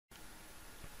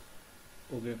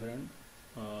Okay friend,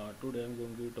 today I'm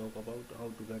going to talk about how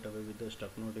to get away with the stuck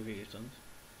notifications.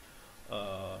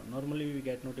 Normally we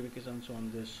get notifications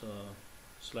on this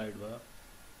slide bar.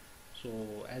 So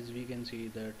as we can see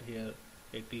that here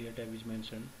a clear tab is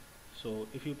mentioned. So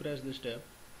if you press this tab,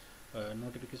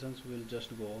 notifications will just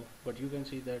go off, but you can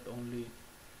see that only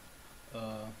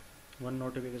uh, one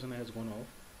notification has gone off.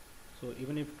 So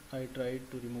even if I tried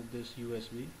to remove this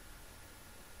USB,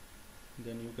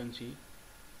 then you can see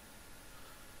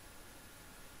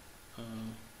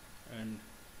and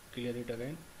clear it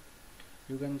again.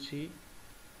 You can see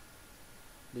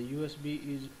the USB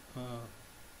is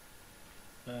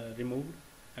removed,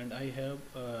 and I have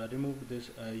removed this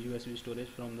USB storage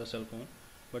from the cell phone,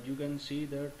 but you can see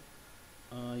that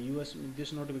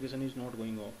this notification is not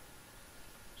going off.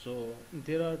 So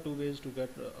there are two ways to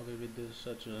get away with this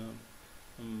such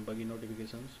buggy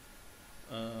notifications.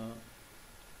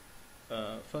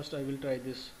 First I will try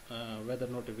this weather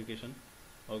notification.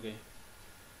 Okay,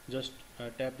 just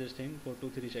tap this thing for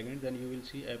 2-3 seconds, then you will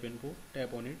see app info,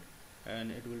 tap on it and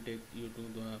it will take you to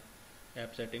the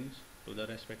app settings, to the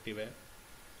respective app.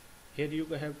 Here you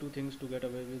have two things to get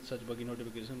away with such buggy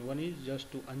notification. One is just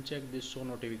to uncheck this show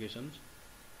notifications.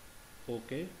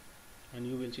 Okay, and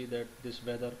you will see that this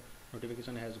weather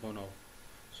notification has gone off.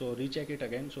 So recheck it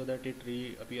again so that it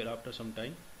reappear after some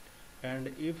time,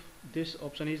 and if this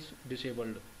option is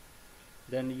disabled,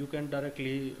 then you can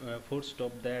directly force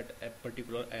stop that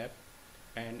particular app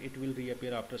and it will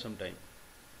reappear after some time.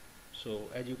 So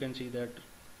as you can see that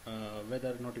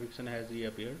weather notification has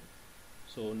reappeared.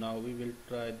 So now we will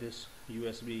try this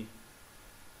USB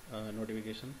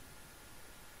notification.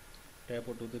 Tap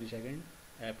for 2-3 seconds,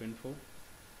 app info,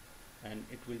 and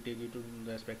it will take you to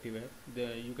the respective app.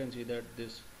 There you can see that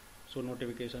this show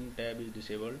notification tab is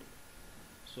disabled.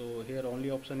 So here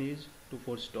only option is to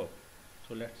force stop.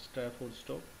 So let's try force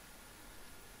stop.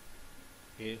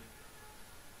 Here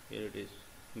it is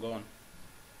gone.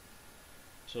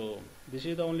 So this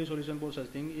is the only solution for such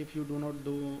thing. If you do not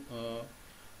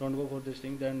don't go for this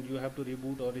thing, then you have to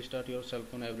reboot or restart your cell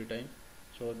phone every time.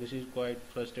 So this is quite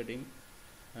frustrating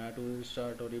to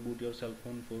restart or reboot your cell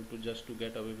phone to just to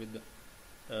get away with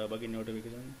the buggy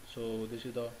notification. So this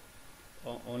is the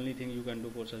only thing you can do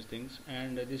for such things,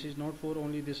 and this is not for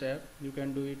only this app. You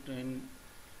can do it in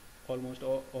almost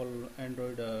all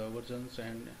Android versions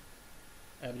and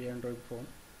every Android phone.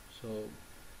 So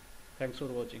thanks for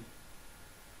watching.